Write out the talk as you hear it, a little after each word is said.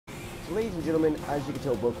ladies and gentlemen, as you can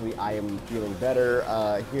tell vocally, I am feeling better.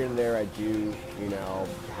 Here and there I do,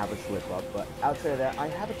 have a slip up, but outside of that, I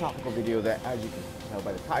have a topical video that, as you can tell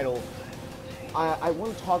by the title, I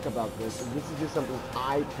want to talk about this, and this is just something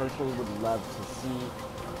I personally would love to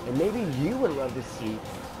see, and maybe you would love to see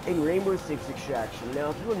in Rainbow Six Extraction. Now,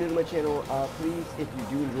 if you are new to my channel, please, if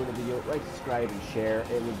you do enjoy the video, like, subscribe, and share.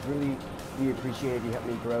 It would really be appreciated if you help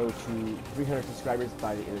me grow to 300 subscribers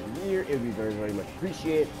by the end of the year. It would be very, very much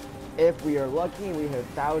appreciated. If we are lucky and we hit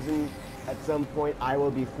 1,000 at some point, I will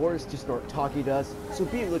be forced to start talking to us. So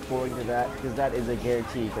be look forward to that, because that is a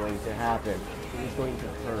guarantee going to happen. It is going to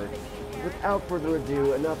hurt. Without further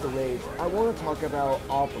ado, enough delays, I want to talk about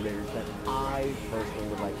operators that I personally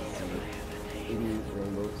would like to see in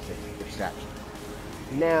Rainbow Six Extraction.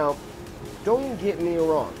 Now, don't get me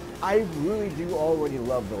wrong, I really do already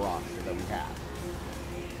love the roster that we have.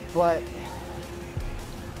 But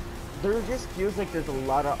there just feels like there's a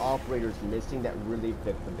lot of operators missing that really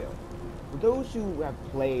fit the bill. For those who have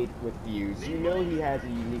played with Fuse, you know he has a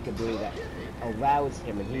unique ability that allows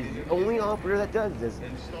him, and he's the only operator that does this,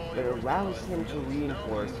 but it allows him to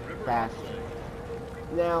reinforce faster.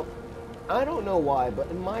 Now, I don't know why, but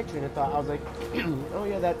in my train of thought, I was like, oh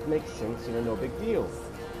yeah, that makes sense, no big deal.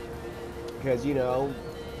 Because,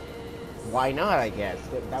 why not, I guess?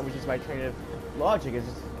 That was just my train of logic, it's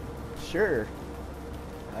just, sure,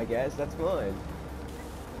 I guess, that's fine.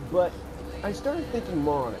 But I started thinking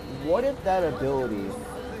more on it. What if that ability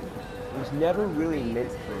was never really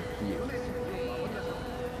meant for Fuse?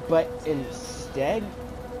 But instead,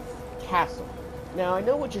 Castle. Now, I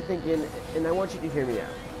know what you're thinking, and I want you to hear me out.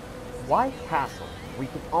 Why Castle? We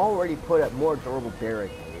can already put up more durable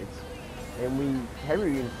barricades, and we heavy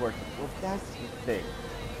reinforce it. Well, that's the thing.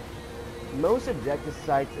 Most objective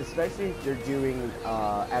sites, especially if they're doing,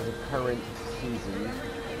 as a current season,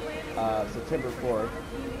 September 4th,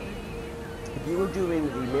 if you were doing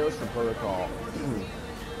the Maelstrom Protocol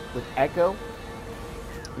with Echo,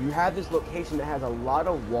 you have this location that has a lot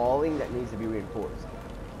of walling that needs to be reinforced.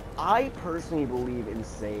 I personally believe and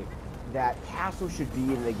say that Castle should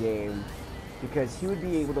be in the game because he would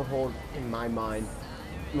be able to hold, in my mind,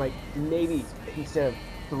 like maybe instead of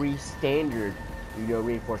 3 standard,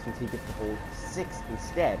 reinforcements, he gets to hold 6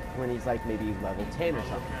 instead when he's like maybe level 10 or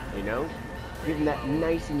something, Give him that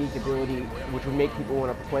nice unique ability which would make people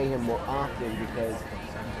want to play him more often because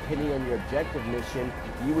depending on your objective mission,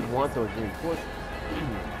 you would want those reinforcements.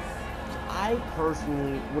 I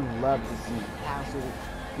personally would love to see Castle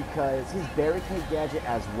because his barricade gadget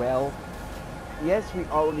as well. Yes, we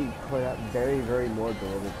already put up very, very more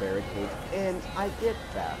durable barricades, and I get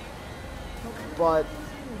that. But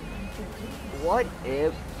what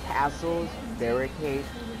if Castle's barricade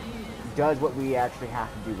does what we actually have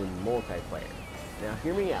to do in multiplayer? Now,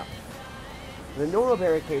 hear me out. The normal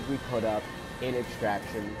barricades we put up in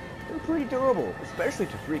Extraction are pretty durable, especially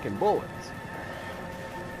to freaking bullets.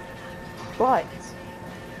 But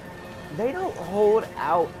they don't hold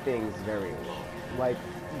out things very long. Like,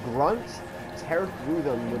 grunts tear through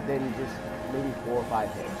them within just maybe 4 or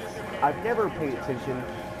 5 hits. I've never paid attention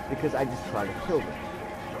because I just try to kill them.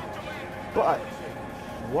 But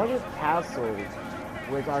what if Castle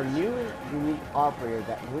was our new unique operator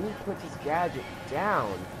that when he puts his gadget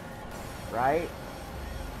down, right,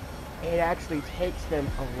 it actually takes them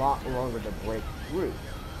a lot longer to break through.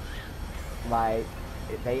 Like,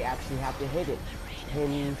 they actually have to hit it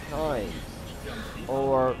 10 times.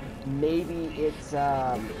 Or maybe it's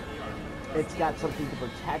got something to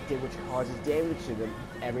protect it which causes damage to them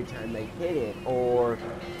every time they hit it. Or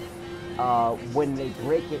when they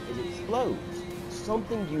break it, it explodes.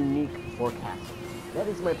 Something unique for Castle. That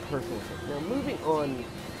is my personal take. Now, moving on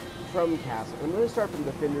from Castle, I'm going to start from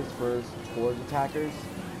defenders first towards attackers,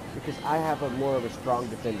 because I have more of a strong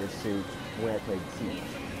defender suit when I played Siege.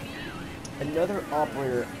 Another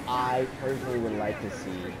operator I personally would like to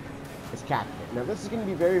see is Captain. Now, this is going to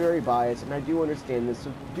be very, very biased, and I do understand this,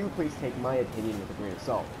 so do please take my opinion with a grain of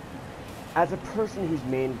salt. As a person who's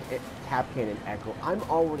main Capcan and Echo, I'm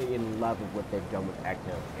already in love with what they've done with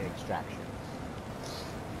Echo and Extraction.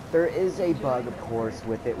 There is a bug, of course,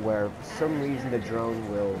 with it where for some reason the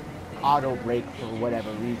drone will auto-break for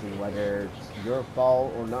whatever reason, whether it's your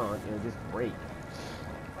fault or not, it'll just break.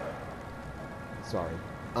 Sorry.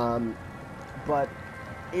 But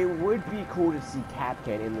it would be cool to see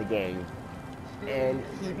Capcan in the game, and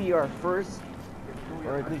he'd be our first,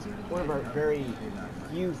 or at least one of our very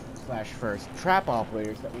few /first trap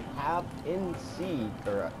operators that we have in Siege,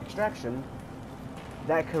 or Extraction,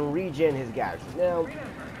 that can regen his gadget. Now,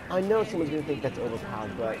 I know someone's going to think that's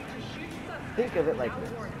overpowered, but think of it like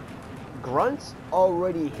this. Grunts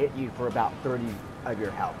already hit you for about 30 of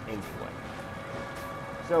your health instantly.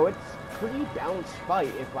 So it's pretty balanced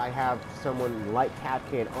fight if I have someone like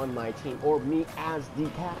Kapkan on my team, or me as the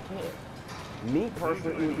Kapkan. Me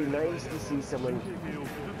personally, it would be nice to see someone,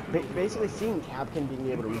 basically seeing Kapkan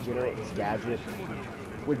being able to regenerate his gadget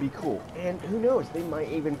would be cool. And who knows, they might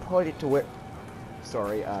even put it to where,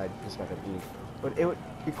 sorry, just got that beat. But it would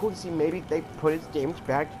be cool to see maybe they put his games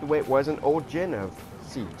back to the way it was in old gen of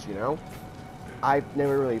Siege, you know? I've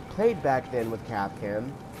never really played back then with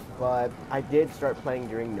Kapkan, but I did start playing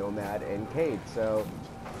during Nomad and Cade, so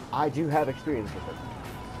I do have experience with it.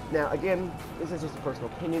 Now, again, this is just a personal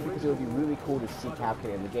opinion because it would be really cool to see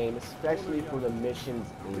Kapkan in the game, especially for the missions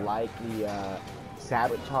like the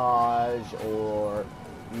Sabotage or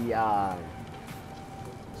the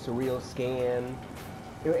Surreal Scan.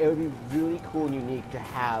 It would be really cool and unique to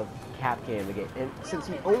have Kapkan in the game. And since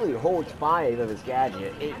he only holds 5 of his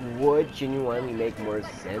gadget, it would genuinely make more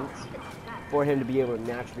sense for him to be able to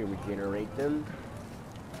naturally regenerate them.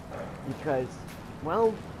 Because,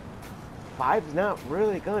 well, 5's not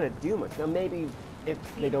really going to do much. Now, maybe if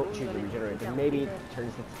they don't choose to regenerate, then maybe it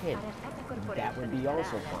turns to 10. That would be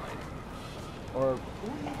also fine. Or,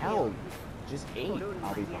 hell, just 8.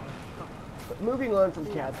 I'll be fine. But moving on from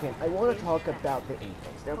Kapkan, I want to talk about the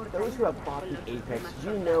Apex. Now, for those who have bought the Apex,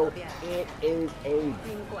 you know it is a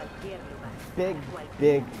big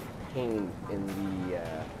pain in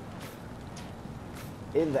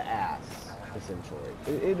the ass, essentially.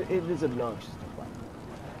 It is obnoxious to play.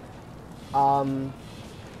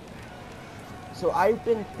 So I've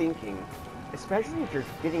been thinking, especially if you're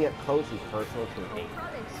getting up close and personal to an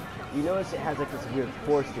Apex, you notice it has like this weird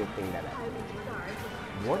force field thing that happens.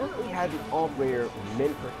 What if we had an operator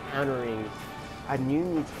meant for countering a new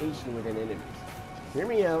mutation within enemies? Hear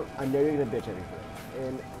me out, I know you're gonna bitch at me for it,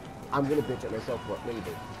 and I'm gonna bitch at myself for it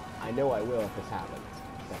maybe. I know I will if this happens.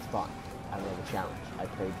 That's fine. I love the challenge. I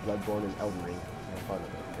played Bloodborne and Elden Ring and had fun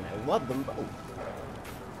with it, and I love them both.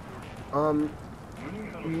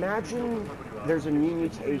 Imagine there's a new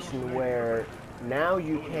mutation where now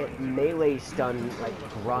you can't melee stun like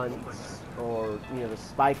grunts or, you know, the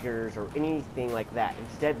spikers or anything like that.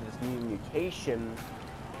 Instead of this new mutation,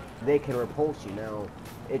 they can repulse you. Now,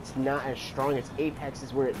 it's not as strong as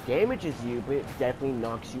Apex's where it damages you, but it definitely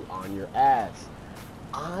knocks you on your ass.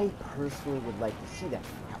 I personally would like to see that.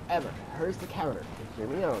 However, here's the counter. Hear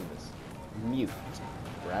me out on this. Mute,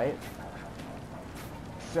 right?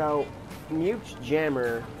 So, Mute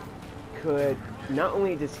Jammer could not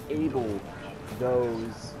only disable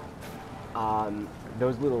those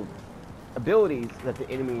little abilities that the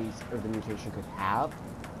enemies of the mutation could have,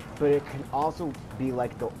 but it can also be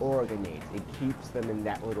like the aura grenades. It keeps them in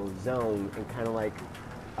that little zone and kind of like,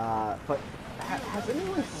 but has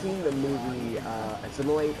anyone seen the movie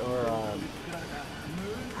Assimilate, or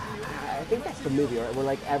I think that's the movie, right? Where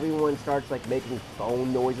like everyone starts like making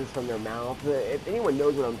phone noises from their mouth. If anyone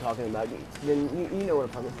knows what I'm talking about, then you know what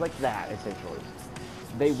I'm talking about. It's like that, essentially.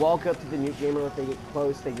 They walk up to the Mute Jammer. If they get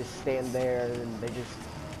close, they just stand there and they just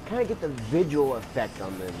kind of get the visual effect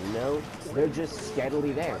on them, you know? They're just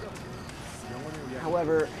steadily there.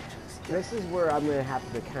 However, this is where I'm going to have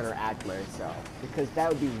to counteract myself, because that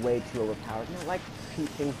would be way too overpowered. And I like to keep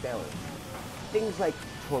things balanced. Things like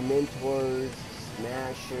Tormentors,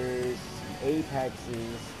 Smashers,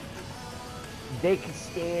 Apexes, they could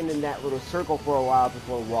stand in that little circle for a while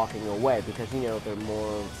before walking away, because, you know, they're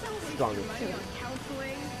more stronger too.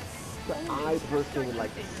 But I personally would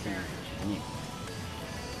like to see Mute.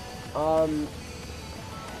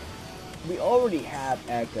 We already have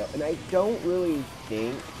Echo, and I don't really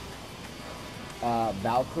think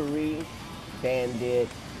Valkyrie, Bandit,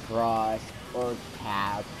 Frost, or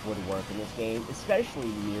Cav would work in this game, especially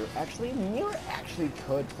Mir. Actually, Mir actually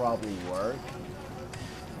could probably work,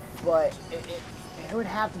 but it would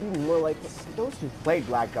have to be more like those who played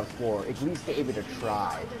Black Ops 4 at least gave it a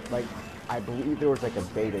try. Like, I believe there was like a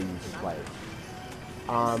beta you could play.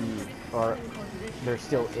 Or there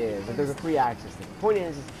still is, but there's a free access thing. The point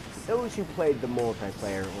is those who played the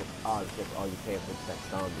multiplayer with all you pay for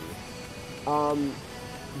zombies,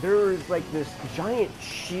 there's like this giant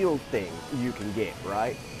shield thing you can get,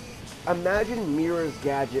 right? Imagine Mira's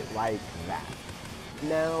gadget like that.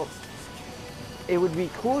 Now, it would be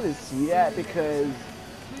cool to see that because,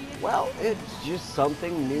 well, it's just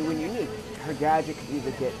something new and unique. Her gadget could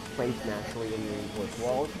either get placed naturally in reinforced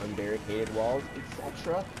walls, unbarricaded walls,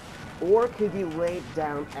 etc., or could be laid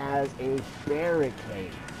down as a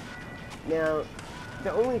barricade. Now,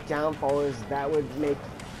 the only downfall is that would make,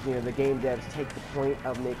 you know, the game devs take the point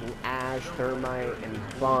of making Ash, Thermite, and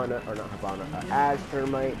Hibana, or not Hibana, Ash,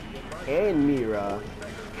 Thermite, and Mira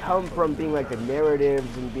come from being like the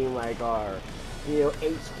narratives and being like our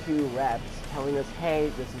HQ reps telling us,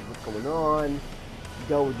 hey, this is what's going on,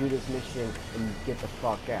 go do this mission and get the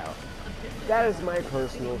fuck out. That is my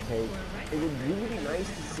personal take. It would really be nice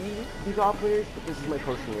to see these operators, but this is my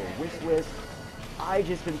personal wish list. I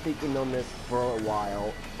just been thinking on this for a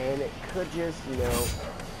while, and it could just,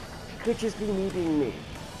 could just be me being me.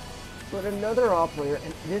 But another operator,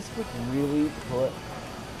 and this would really put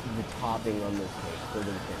the topping on this cake for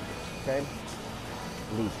the defenders, okay?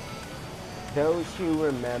 Legion. Those who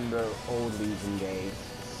remember old Legion days,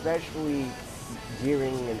 especially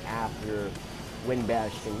during and after Wind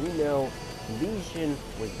Bastion, Legion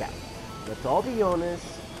was back. Let's all be honest.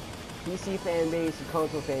 PC fanbase and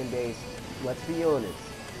console fanbase, let's be honest.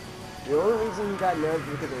 The only reason he got nerfed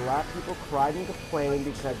is because a lot of people cried and complained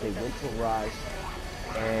because they went to Rush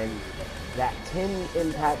and that 10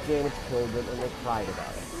 impact damage killed them and they cried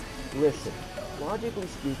about it. Listen, logically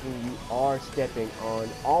speaking, you are stepping on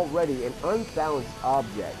already an unbalanced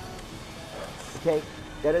object. Okay?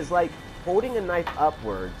 That is like holding a knife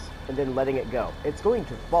upwards and then letting it go. It's going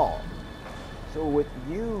to fall. So with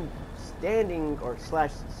you standing or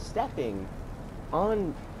stepping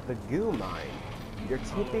on the goo mine, you're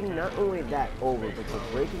tipping not only that over, but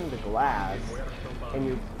you're breaking the glass and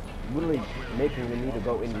you're literally making the need to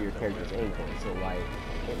go into your character's ankle. So like,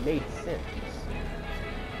 it made sense.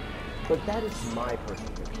 But that is my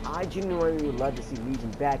personal opinion. I genuinely would love to see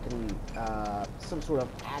Legion back in some sort of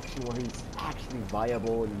action where he's actually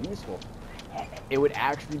viable and useful. It would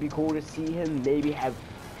actually be cool to see him maybe have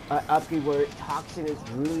an upgrade where Toxin is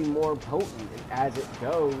really more potent, and as it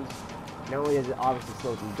goes, not only does it obviously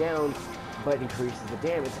slow him down, but increases the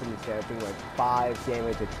damage from instead of being like 5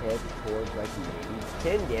 damage a tick towards like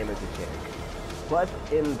maybe 10 damage a tick, plus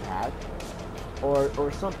impact,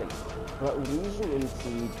 or something. But Legion in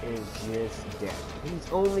Siege is just dead.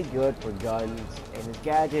 He's only good for guns, and his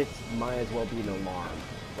gadgets might as well be an alarm.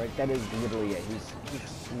 Right? That is literally it.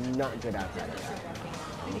 He's not good outside of that.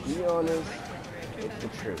 And to be honest, it's the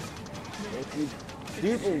truth. If you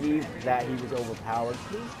do believe that he was overpowered,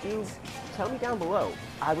 please do tell me down below.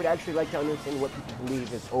 I would actually like to understand what people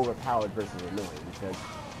believe is overpowered versus annoying, because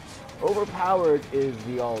overpowered is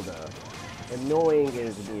the Alda, annoying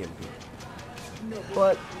is the EMP.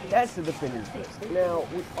 But that's the defenders list. Now,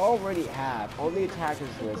 we already have on the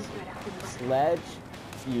attackers list Sledge,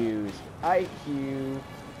 Fuse, IQ,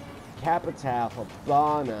 Capitao,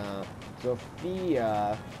 Hibana,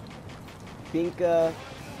 Sophia, Finka,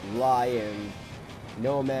 Lion,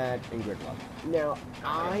 Nomad, and Gridlock. Now,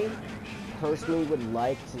 I personally would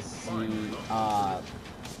like to see,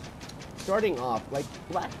 starting off, like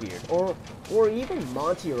Blackbeard, or even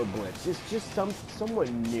Monty or Blitz, just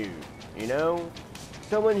someone new,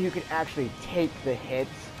 Someone who can actually take the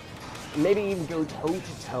hits, maybe even go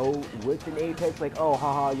toe-to-toe with an Apex, like, oh,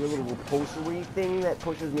 haha, your little repulsory thing that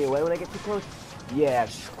pushes me away when I get too close. Yeah,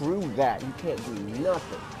 screw that, you can't do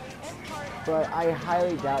nothing. But I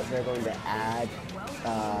highly doubt they're going to add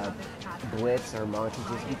Blitz or Monty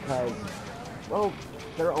just because, well,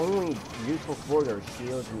 they're only useful for their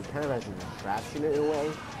shields and kind of as a distraction in a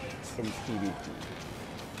way in PvP.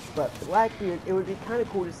 But Blackbeard, it would be kind of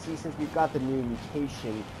cool to see, since we've got the new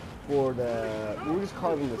mutation for we'll just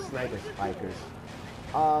call them the Sniper Spikers.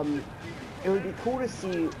 It would be cool to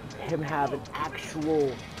see him have an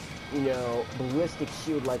actual, ballistic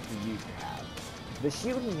shield like he used to have. The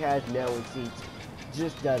shield he has now in Siege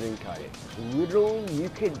just doesn't cut it. Literally, you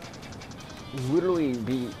could literally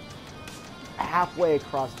be halfway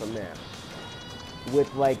across the map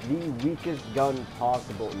with like the weakest gun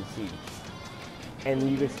possible in Siege, and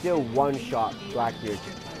you could still one-shot Blackbeard's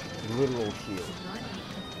literal shield.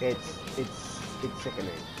 It's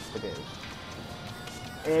sickening. It is.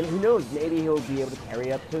 And who knows, maybe he'll be able to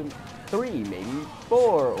carry up to 3, maybe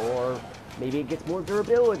 4, or maybe it gets more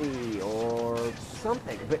durability, or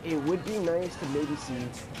something. But it would be nice to maybe see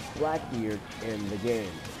Blackbeard in the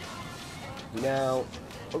game. Now,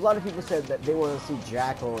 a lot of people said that they want to see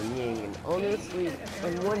Jackal and Ying, and honestly,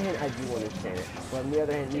 on one hand, I do understand it, but on the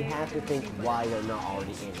other hand, you have to think why they're not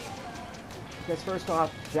already in it. Because first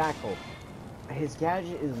off, Jackal, his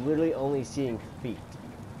gadget is literally only seeing feet.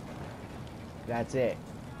 That's it.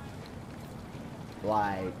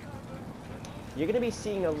 Like, you're going to be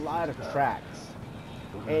seeing a lot of tracks,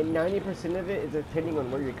 and 90% of it, is depending on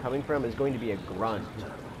where you're coming from, is going to be a grunt.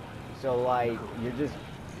 So, like, you're just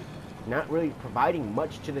not really providing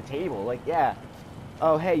much to the table. Like, yeah,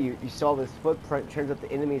 oh, hey, you saw this footprint, turns out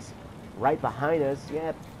the enemy's right behind us.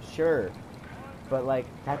 Yeah, sure. But, like,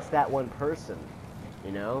 that's that one person,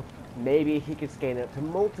 Maybe he could scan up to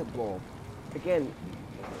multiple. Again,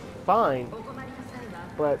 fine.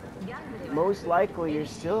 but most likely you're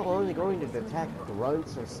still only going to detect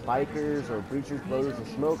grunts or spikers or breachers, bloaters, or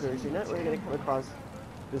smokers. You're not really going to come across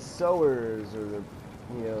the sowers or the,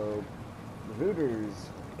 you know, rooters,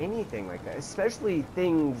 anything like that. Especially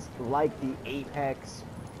things like the Apex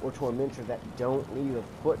or Tormentor that don't leave a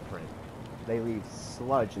footprint. They leave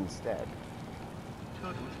sludge instead.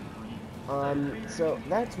 So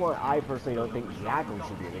that's why I personally don't think Jackal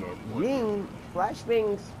should be in the game. Ying,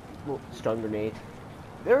 Flashbangs, well, Stun Grenade,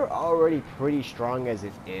 they're already pretty strong as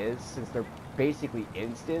it is, since they're basically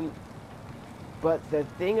instant. But the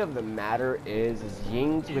thing of the matter is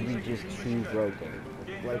Ying's would be just too broken.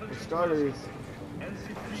 Like, for starters,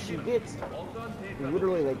 she gets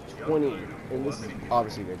literally like 20, and this is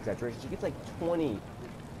obviously an exaggeration, she gets like 20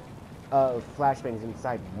 flashbangs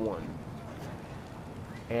inside one.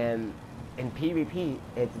 And in PvP,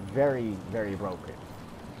 it's very, very broken.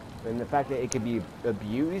 And the fact that it could be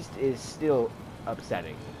abused is still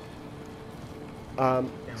upsetting. So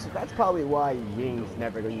that's probably why Ying's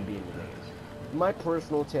never going to be in the game. My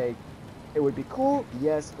personal take, it would be cool,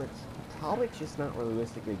 yes, but it's probably just not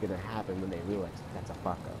realistically going to happen when they realize that's a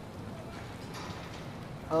fuck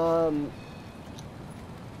up.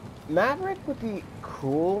 Maverick would be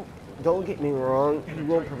cool. Don't get me wrong, he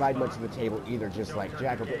won't provide much of the table either, just like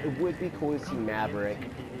Jackal, but it would be cool to see Maverick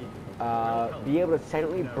be able to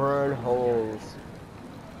silently burn holes,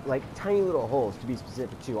 like tiny little holes to be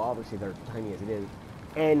specific too, obviously they're tiny as it is,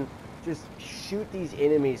 and just shoot these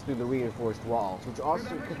enemies through the reinforced walls, which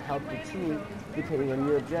also could help the team depending on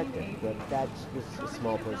your objective, but that's just a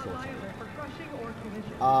small personal take.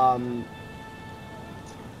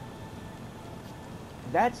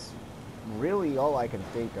 That's really all I can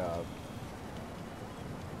think of,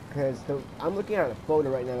 because I'm looking at a photo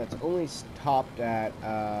right now that's only stopped at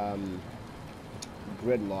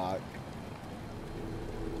Gridlock.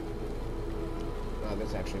 Oh,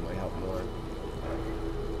 this actually might help more.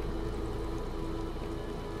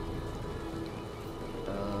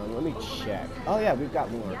 Let me check. Oh yeah, we've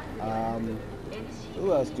got more.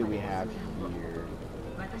 Who else do we have here?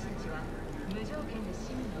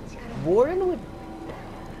 Warden would...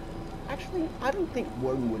 Actually, I don't think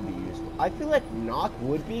Warden would be useful. I feel like Knock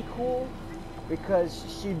would be cool, because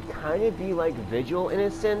she'd kind of be like Vigil in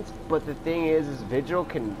a sense, but the thing is Vigil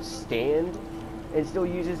can stand and still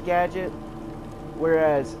use his gadget,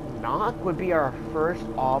 whereas Knock would be our first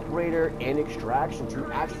operator in Extraction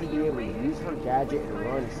to actually be able to use her gadget and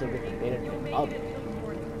run and still get the benefit of it.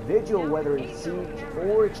 Vigil, whether in Siege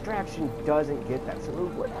or Extraction, doesn't get that, so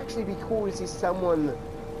it would actually be cool to see someone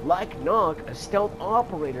like Knock, a stealth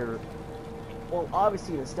operator, well,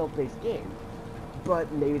 obviously in a stealth-based game,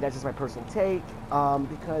 but maybe that's just my personal take,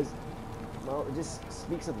 because, well, it just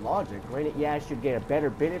speaks of logic. Granted, yeah, she'd get a better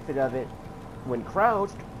benefit of it when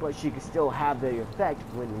crouched, but she could still have the effect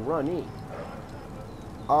when running.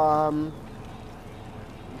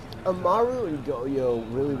 Amaru and Goyo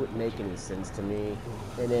really wouldn't make any sense to me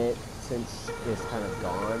in it, since it's kind of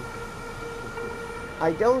gone.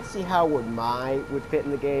 I don't see how Mai would fit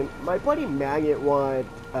in the game. My buddy Magnet wanted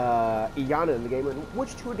Iana in the game,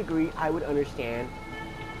 which to a degree I would understand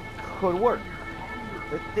could work.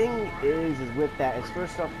 The thing is with that is,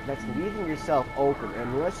 first off, that's leaving yourself open.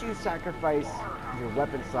 Unless you sacrifice your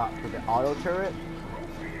weapon slot for the auto turret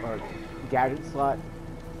or gadget slot,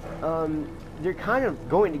 you're kind of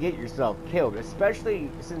going to get yourself killed, especially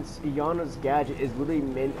since Iana's gadget is really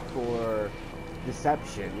meant for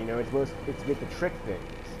deception. You know, it's to get the trick things.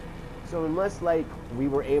 So unless, like, we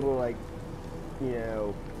were able to, like, you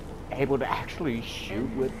know, able to actually shoot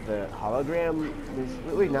with the hologram, there's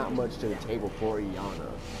really not much to the table for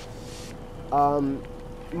Iana.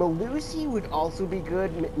 Melusi would also be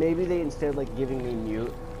good. Maybe they, instead of like giving me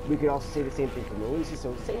mute, we could also say the same thing for Melusi.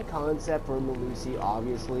 So same concept for Melusi,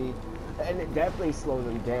 obviously, and it definitely slows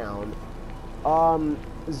them down.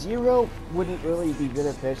 Zero wouldn't really be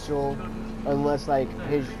beneficial unless like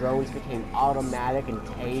his drones became automatic and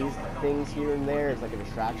tased things here and there as like a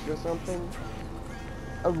distraction or something.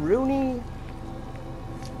 Aruni,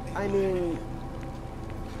 I mean,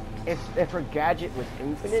 if her gadget was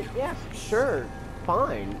infinite, yeah, sure,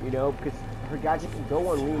 fine, you know, because her gadget can go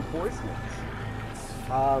on reinforcements.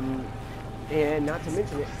 And not to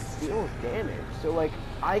mention it deals damage. So like,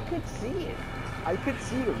 I could see it. I could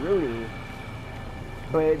see Aruni,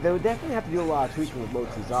 but they would definitely have to do a lot of tweaking with most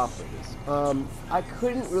of these operators. I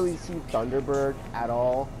couldn't really see Thunderbird at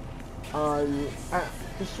all.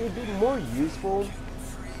 She would be more useful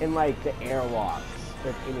in like the airlocks,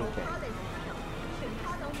 if anything.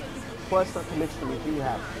 Plus, not to mention, we do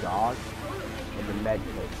have Dog and the med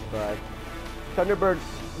kits, but Thunderbird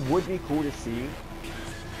would be cool to see.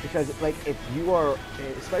 Because, like, if you are,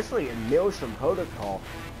 especially in Maelstrom Protocol,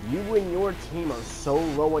 you and your team are so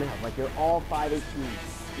low on health. Like, you're all 5 HP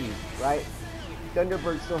each, right?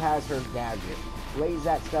 Thunderbird still has her gadget. Lays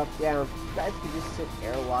that stuff down. You guys can just sit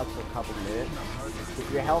airlock for a couple minutes.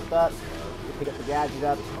 Get your health up. You pick up the gadget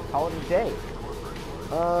up. Call it a day.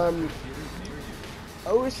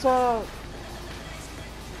 Osa,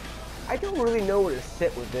 I don't really know where to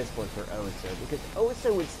sit with this one for Osa, because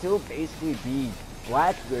Osa would still basically be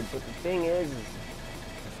Blackbeard, but the thing is,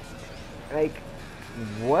 like,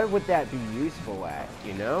 what would that be useful at,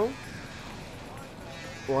 you know?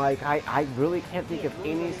 Like, I really can't think of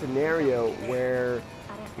any scenario where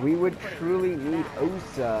we would truly need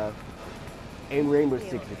Osa in Rainbow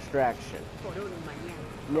Six Extraction.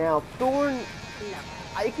 Now, Thorn,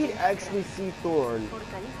 I could actually see Thorn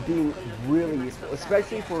being really useful,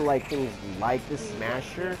 especially for like things like the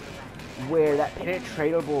Smasher, where that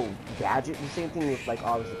penetratable gadget, the same thing with like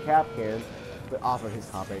obviously Capcan, but off of his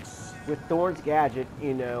topic. With Thorn's gadget,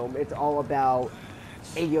 you know, it's all about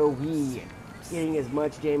AoE, getting as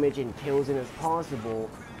much damage and kills in as possible.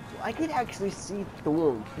 So I could actually see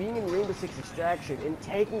Thorn being in Rainbow Six Extraction and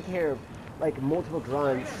taking care of like multiple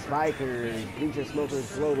grunts, spikers, bleacher smokers,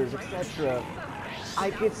 floaters, etc. I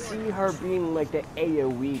could see her being like the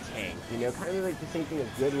AoE tank, you know, kind of like the same thing as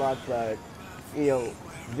Gridlock, but, you know,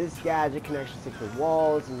 this gadget can actually stick to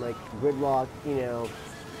walls, and like Gridlock, you know,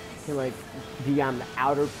 can like be on the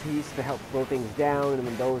outer piece to help slow things down, and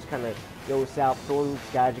when those kind of go south, Thorn's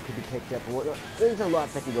gadget could be picked up and whatnot. There's a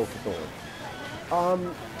lot that can go for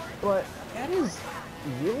Thorn. But that is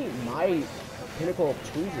really my pinnacle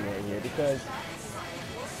of choosing right here, because,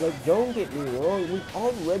 like, don't get me wrong, we've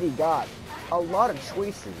already got a lot of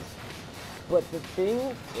choices, but the thing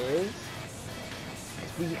is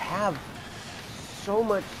we have so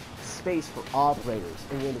much space for operators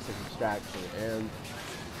in Rainbow Six Extraction, and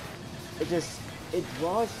it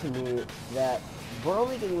draws to me that we're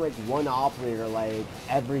only getting like one operator like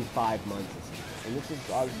every 5 months or something. And this is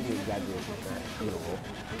obviously an exaggeration, it's not beautiful.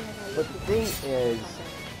 But the thing is,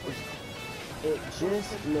 it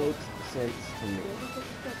just makes sense to me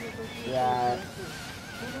that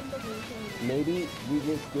maybe we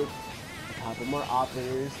just get a couple more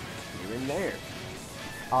operators here and there.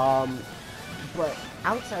 But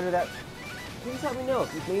outside of that, please let me know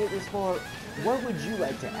if you've made it this far. What would you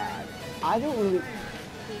like to add? I don't really,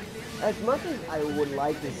 as much as I would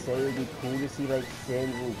like to say it would be cool to see like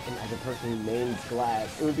Sins and as a person who names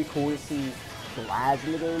Glaz, it would be cool to see Glaz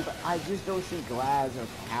in the game, but I just don't see Glaz or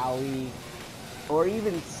Cowie, or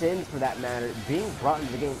even Sins for that matter, being brought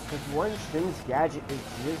into the game, because one Sins gadget is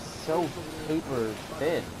just so paper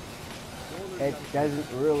thin. It doesn't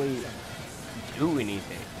really do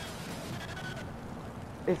anything.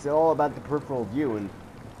 It's all about the peripheral view, and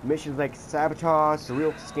missions like Sabotage,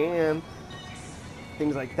 Surreal Scam,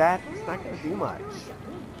 things like that, it's not going to do much.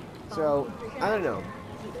 So, I don't know.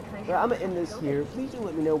 But I'm going to end this here. Please do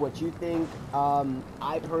let me know what you think.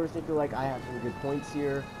 I personally feel like I have some good points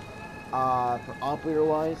here. For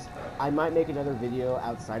operator-wise, I might make another video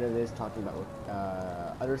outside of this talking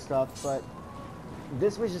about other stuff, but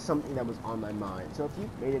this was just something that was on my mind. So if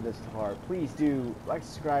you've made it this far, please do like,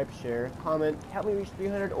 subscribe, share, comment, help me reach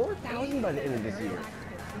 300 or 1,000 by the end of this year.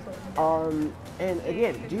 And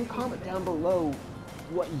again, do comment down below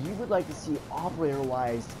what you would like to see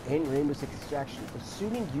operator-wise in Rainbow Six Extraction,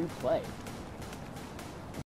 assuming you play.